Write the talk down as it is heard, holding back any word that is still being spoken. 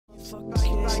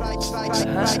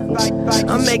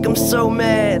I make them so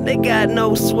mad, they got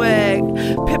no swag.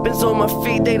 Pippins on my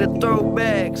feet, they the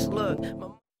throwbacks. Look.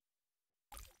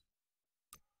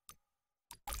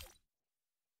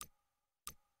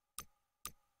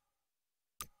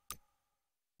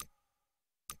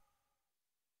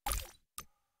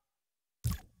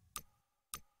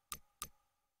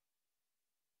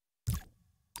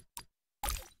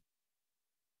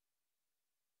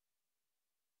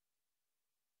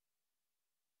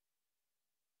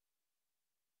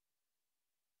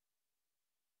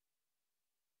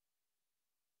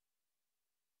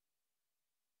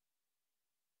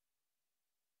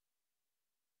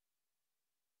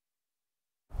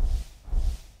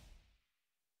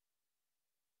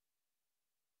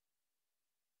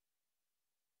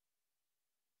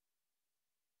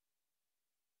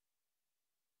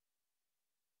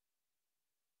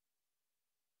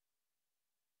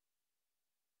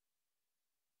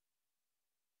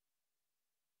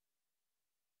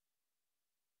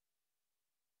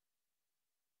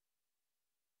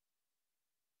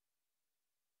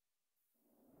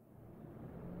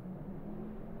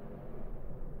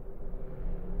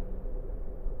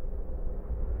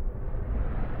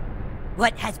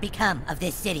 What has become of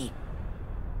this city?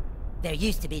 There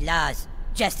used to be laws,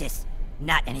 justice,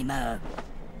 not anymore.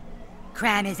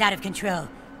 Crime is out of control,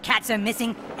 cats are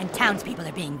missing, and townspeople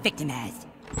are being victimized.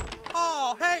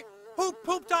 Oh, hey! Who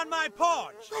pooped on my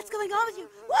porch? What's going on with you?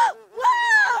 Whoa!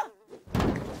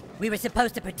 Whoa! We were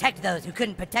supposed to protect those who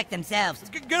couldn't protect themselves.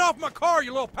 Get off my car,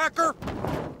 you little pecker!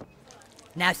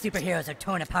 Now superheroes are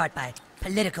torn apart by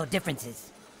political differences.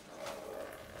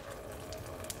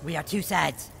 We are two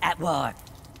sides at war.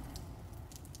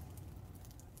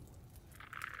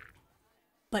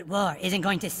 But war isn't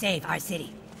going to save our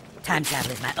city. Time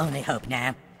travel is my only hope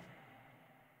now.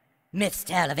 Myths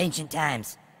tell of ancient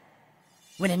times,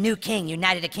 when a new king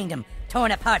united a kingdom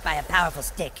torn apart by a powerful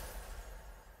stick.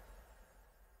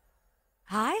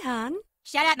 Hi, hon.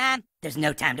 Shut up, Mom! There's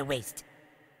no time to waste.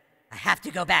 I have to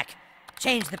go back,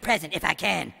 change the present if I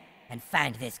can, and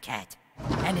find this cat.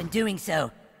 And in doing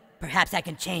so, perhaps I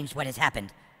can change what has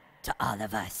happened to all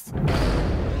of us.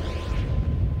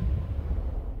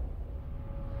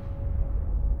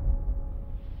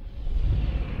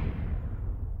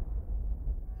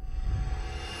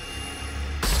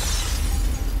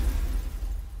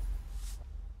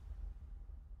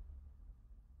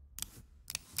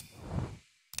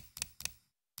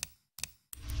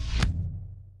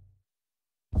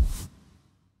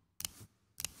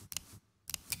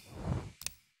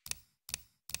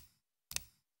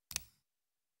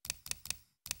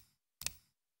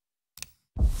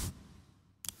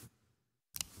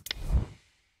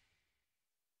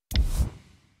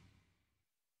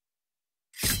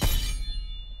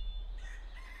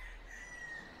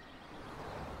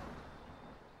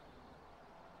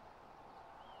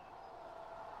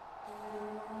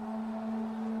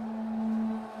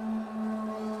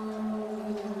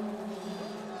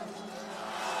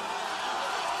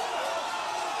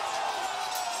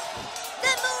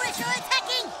 You're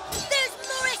attacking! There's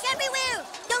Moorish everywhere!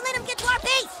 Don't let them get to our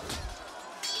base!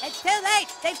 It's too late!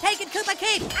 They've taken Koopa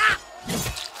Keep! Ah!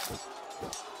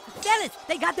 Dennis,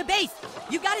 they got the base!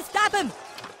 You gotta stop them!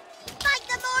 Fight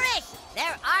the Moorish!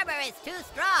 Their armor is too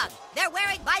strong! They're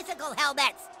wearing bicycle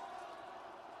helmets!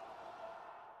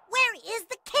 Where is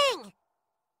the king?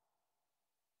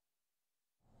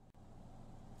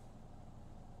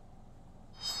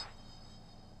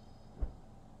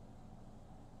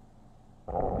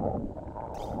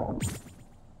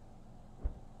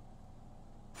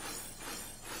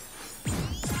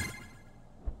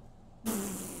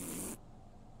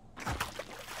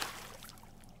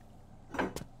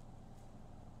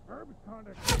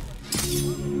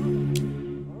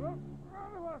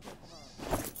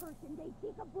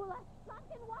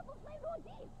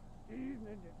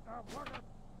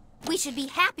 We should be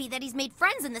happy that he's made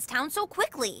friends in this town so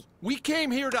quickly. We came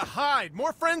here to hide.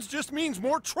 More friends just means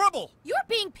more trouble. You're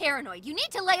being paranoid. You need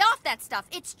to lay off that stuff.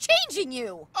 It's changing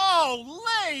you. Oh,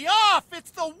 lay off!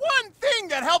 It's the one thing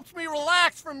that helps me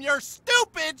relax from your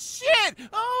stupid shit!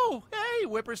 Oh, hey,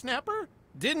 whippersnapper.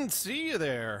 Didn't see you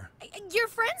there. Your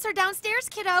friends are downstairs,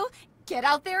 kiddo. Get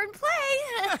out there and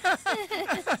play.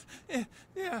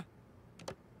 Yeah.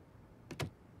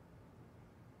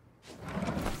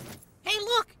 Hey,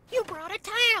 look, you brought a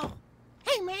towel.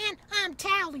 Hey, man, I'm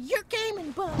Towel, your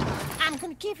gaming bug. I'm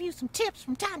gonna give you some tips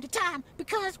from time to time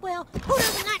because, well, who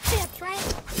doesn't like tips, right? All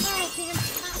right, then. I'll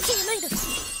see you later.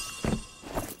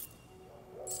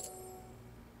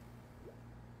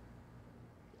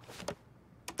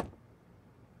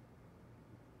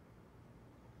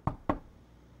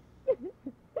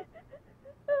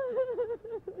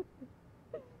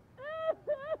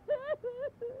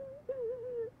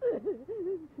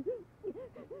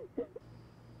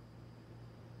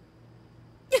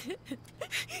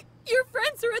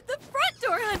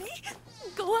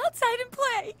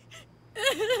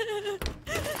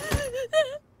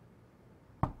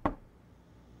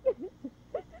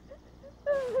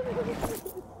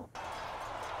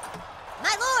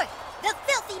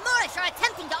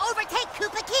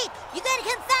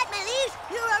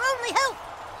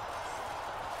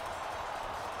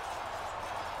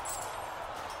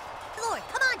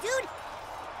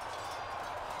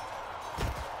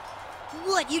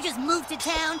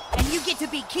 town and you get to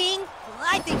be king? Well,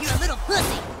 I think you're a little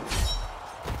pussy.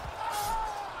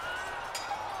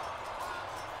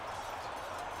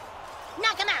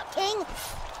 Knock him out, King!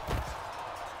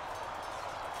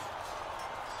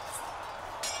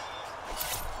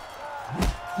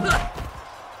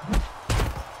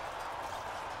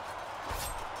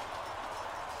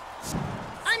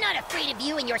 I'm not afraid of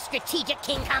you and your strategic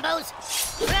king combos.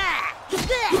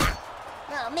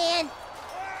 Oh, man.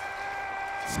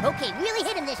 Okay, really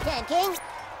hit him this time, King.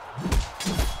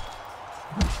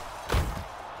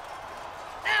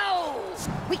 Ow!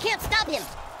 We can't stop him.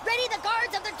 Ready the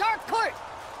guards of the Dark Court.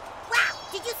 Wow,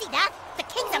 did you see that? The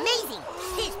King's amazing.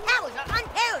 His powers are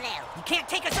unparalleled. You can't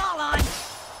take us all on.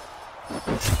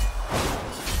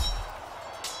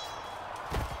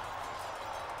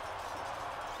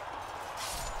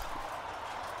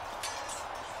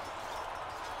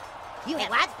 You hit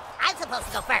what? I'm supposed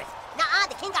to go first. Nuh-uh,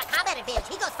 the King got combat advantage.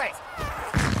 He goes first.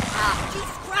 Oh,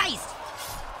 Jesus Christ!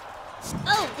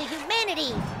 oh, the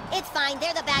humanity. It's fine,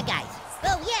 they're the bad guys.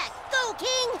 Oh, yeah, go,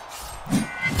 King!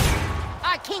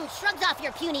 Our King shrugs off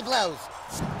your puny blows.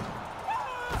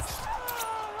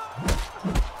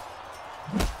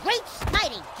 Great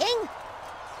smiting, King!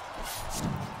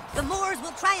 The Moors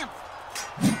will triumph.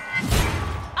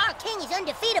 Our King is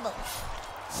undefeatable.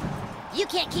 You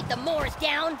can't keep the Moors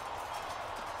down.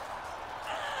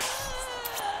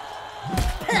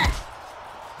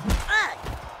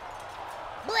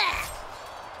 Blah!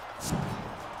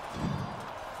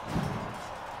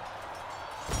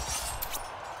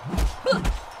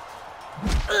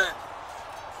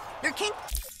 Your king...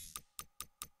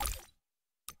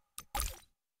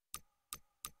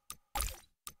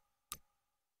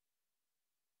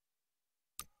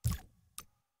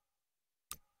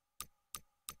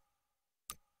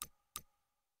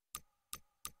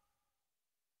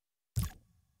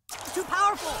 Too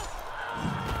powerful!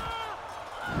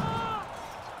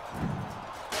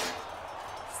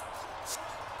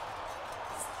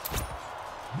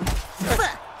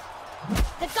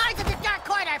 The guards of the Dark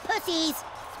Court are pussies!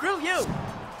 Screw you!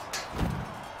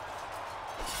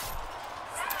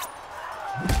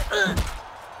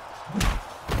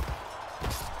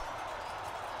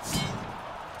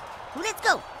 Let's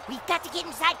go! We've got to get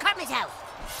inside Cartman's house!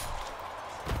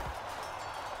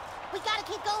 We gotta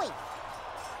keep going!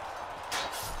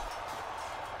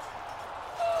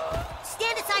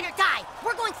 Stand aside or die!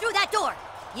 We're going through that door!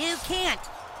 You can't,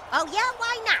 Oh yeah?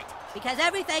 Why not? because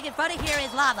everything in front of here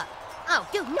is lava. Oh,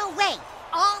 dude, no way!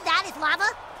 All that is lava?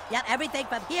 Yep, everything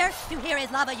from here to here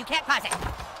is lava. You can't cross it.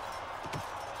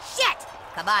 Shit!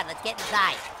 Come on, let's get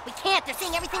inside. We can't. They're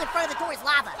saying everything in front of the door is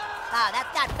lava. Oh,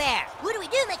 that's not fair. What do we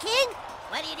do, my king?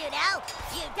 What do you do now?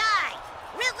 You die.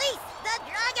 Release the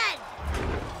dragon!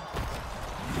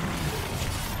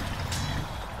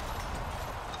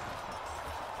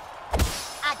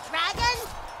 A dragon?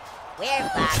 We're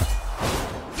fucked.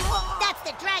 That's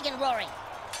the dragon roaring.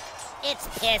 It's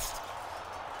pissed.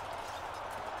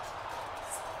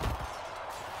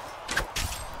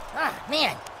 Oh,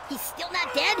 man. He's still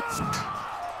not dead?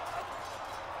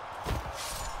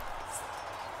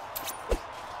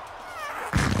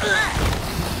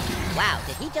 Wow,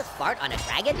 did he just fart on a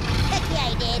dragon? Heck yeah,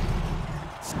 he did.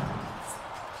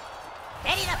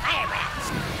 Ready to fire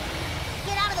breath.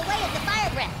 Get out of the way of the fire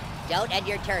breath. Don't end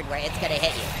your turn where it's gonna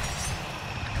hit you.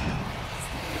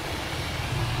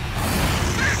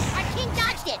 Ah, our king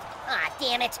dodged it. Ah,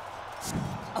 damn it.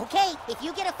 Okay, if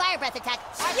you get a fire breath attack,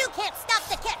 you can't stop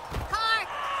the kick.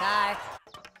 Car.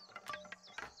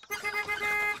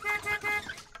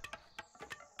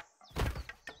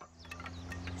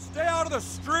 Stay out of the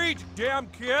street, damn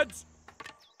kids!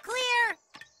 Clear.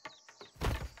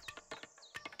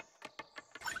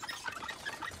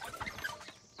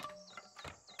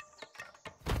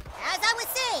 As I was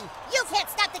saying, you can't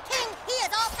stop the king. He is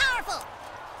all powerful.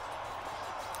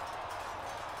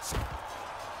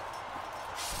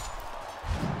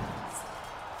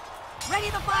 Ready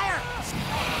to fire!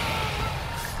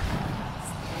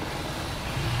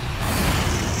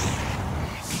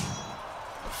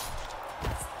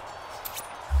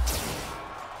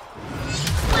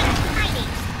 What a timing!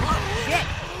 Oh, shit!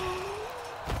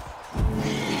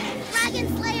 Dragon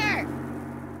Slayer!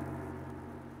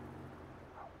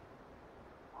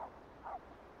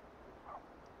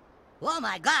 Oh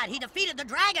my god, he defeated the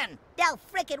dragon! No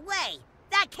frickin' way!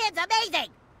 That kid's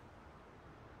amazing!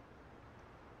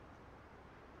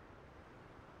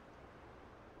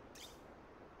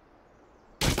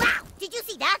 Wow! Did you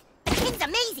see that? The king's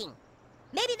amazing!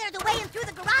 Maybe there's a way in through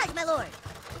the garage, my lord!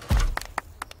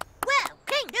 Well,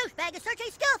 King Douchebag is such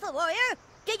a skillful warrior!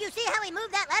 Did you see how he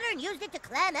moved that ladder and used it to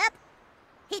climb up?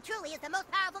 He truly is the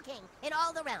most powerful king in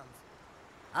all the realms.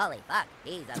 Holy fuck,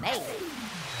 he's amazing.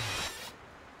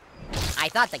 I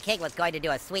thought the king was going to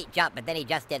do a sweet jump, but then he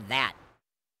just did that.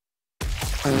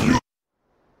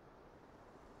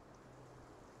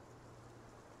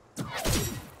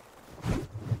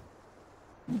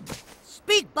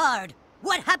 Speak, Bard!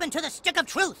 What happened to the stick of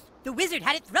truth? The wizard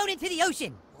had it thrown into the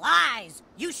ocean. Lies!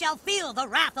 You shall feel the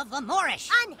wrath of the Moorish!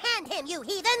 Unhand him, you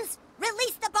heathens!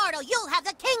 Release the bard or you'll have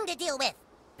the king to deal with!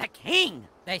 The king!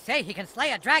 They say he can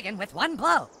slay a dragon with one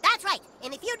blow. That's right,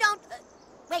 and if you don't...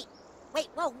 Wait,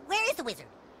 whoa, where is the wizard?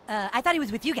 I thought he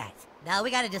was with you guys. Now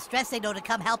we got a distress signal to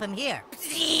come help him here.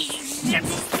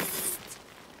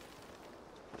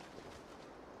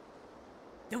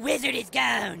 The wizard is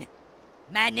gone.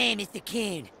 My name is the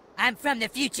Coon. I'm from the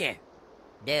future.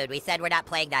 Dude, we said we're not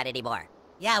playing that anymore.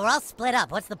 Yeah, we're all split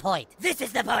up. What's the point? This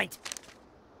is the point.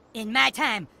 In my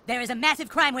time, there is a massive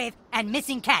crime wave and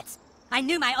missing cats. I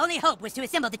knew my only hope was to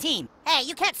assemble the team. Hey,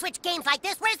 you can't switch games like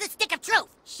this. Where's the stick of truth?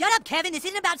 Shut up, Kevin. This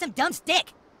isn't about some dumb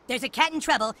stick. There's a cat in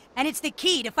trouble, and it's the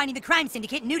key to finding the crime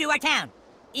syndicate new to our town.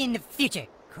 In the future.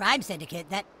 Crime syndicate?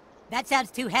 That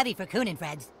sounds too heavy for Coon and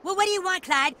friends. Well, what do you want,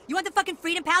 Clyde? You want the fucking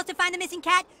Freedom Pals to find the missing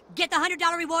cat, get the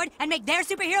 $100 reward, and make their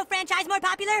superhero franchise more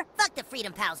popular? Fuck the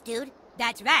Freedom Pals, dude.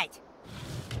 That's right.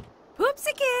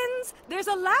 Poopsikins! There's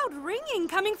a loud ringing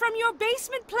coming from your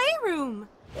basement playroom.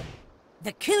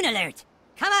 The Coon Alert.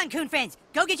 Come on, Coon friends.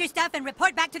 Go get your stuff and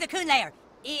report back to the Coon Lair.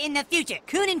 In the future.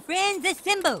 Coon and friends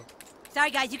assemble.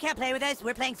 Sorry, guys, you can't play with us.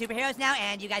 We're playing superheroes now,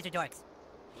 and you guys are dorks.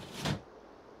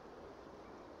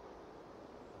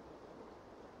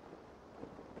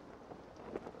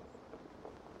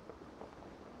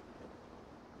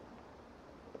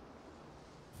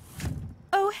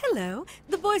 Oh, hello.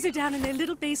 The boys are down in their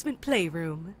little basement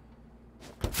playroom.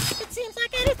 It seems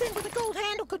like anything with a gold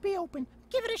handle could be open.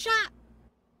 Give it a shot.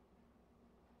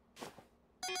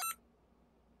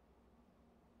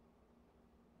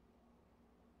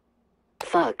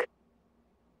 Fuck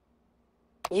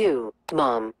you,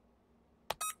 Mom.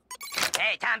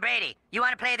 Hey, Tom Brady, you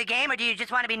want to play the game, or do you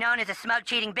just want to be known as a smug,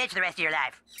 cheating bitch the rest of your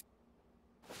life?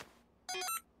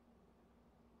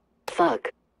 Fuck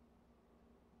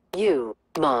you,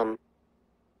 Mom.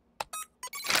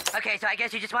 Okay, so I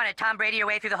guess you just want to Tom Brady your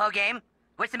way through the whole game?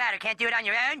 What's the matter, can't do it on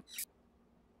your own?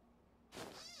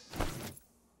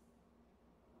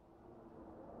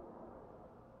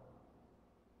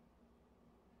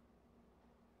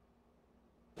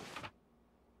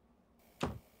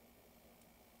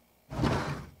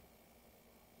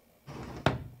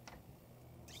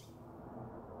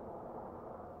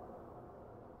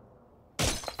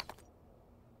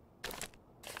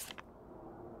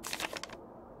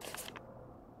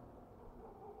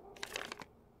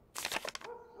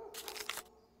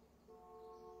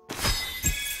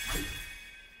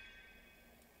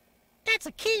 That's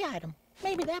a key item.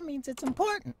 Maybe that means it's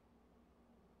important.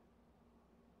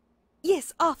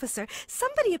 Yes, officer.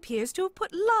 Somebody appears to have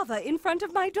put lava in front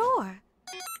of my door.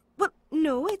 Well,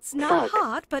 no, it's not Fuck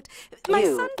hot, but my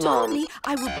you, son told Mom. me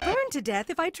I would burn to death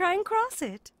if I try and cross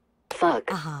it.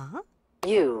 Fuck Uh-huh.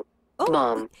 you, Oh,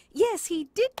 Mom. yes, he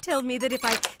did tell me that if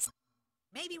I...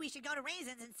 Maybe we should go to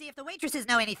Raisins and see if the waitresses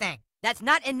know anything. That's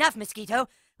not enough, Mosquito.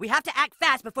 We have to act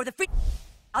fast before the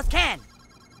else can.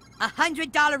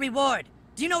 $100 reward.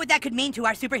 Do you know what that could mean to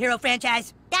our superhero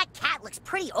franchise? That cat looks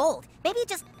pretty old. Maybe it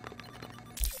just...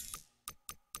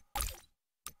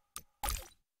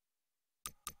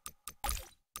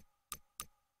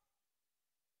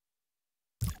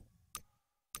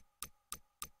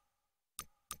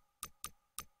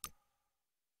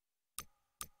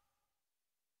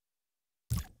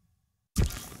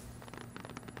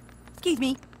 Excuse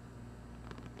me.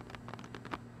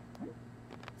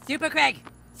 Super Craig!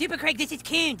 Super Craig, this is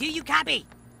Coon. Do you copy?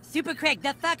 Super Craig,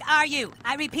 the fuck are you?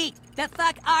 I repeat, the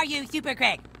fuck are you, Super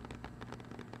Craig?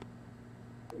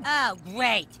 Oh,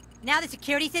 great. Now the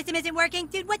security system isn't working?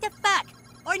 Dude, what the fuck?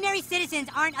 Ordinary citizens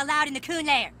aren't allowed in the Coon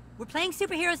Lair. We're playing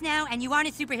superheroes now, and you aren't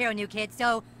a superhero, new kid,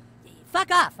 so...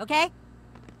 fuck off, okay?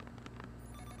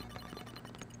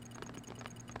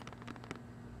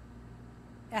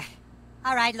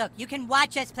 Alright, look, you can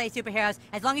watch us play superheroes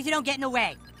as long as you don't get in the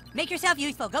way. Make yourself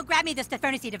useful. Go grab me the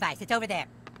Steffernacy device. It's over there.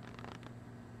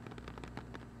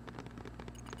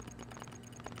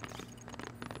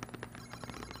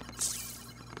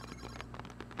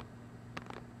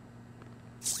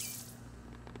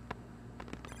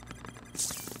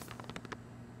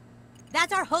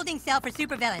 That's our holding cell for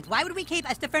supervillains. Why would we keep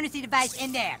a Steffernacy device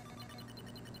in there?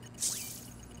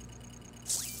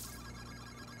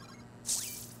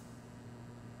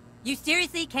 You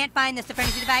seriously can't find the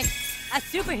Steffernacy device? Us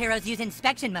superheroes use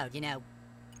inspection mode, you know.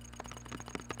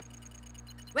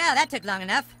 Well, that took long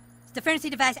enough. Is the furnace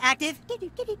device active?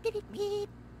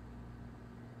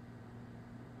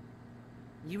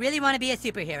 You really want to be a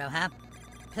superhero, huh?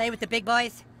 Play with the big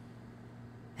boys?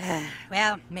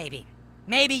 Well, maybe.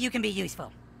 Maybe you can be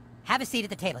useful. Have a seat at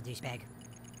the table, douchebag.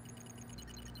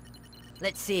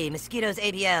 Let's see, mosquitoes,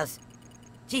 ABLs.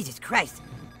 Jesus Christ.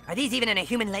 Are these even in a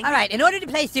human language? Alright, in order to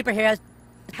play superheroes,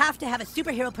 you have to have a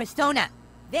superhero persona.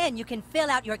 Then you can fill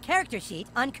out your character sheet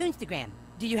on Kunstagram.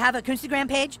 Do you have a Kunstagram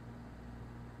page?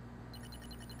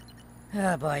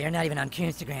 Oh boy, you're not even on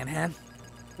Kunstagram, huh?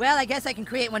 Well, I guess I can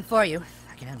create one for you.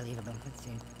 Fucking unbelievable. Let's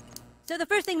see. So the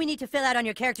first thing we need to fill out on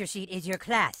your character sheet is your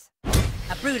class.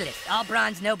 A brutalist, all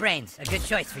bronze, no brains. A good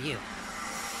choice for you.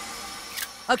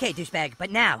 Okay, douchebag,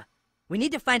 but now, we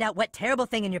need to find out what terrible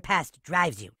thing in your past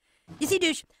drives you. You see,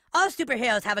 douche, all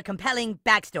superheroes have a compelling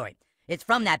backstory. It's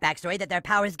from that backstory that their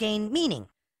powers gain meaning.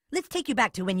 Let's take you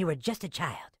back to when you were just a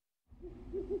child.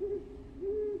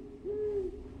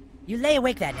 You lay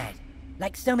awake that night.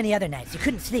 Like so many other nights, you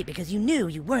couldn't sleep because you knew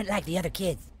you weren't like the other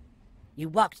kids. You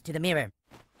walked to the mirror.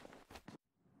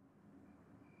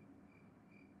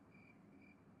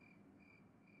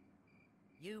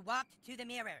 You walked to the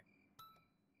mirror.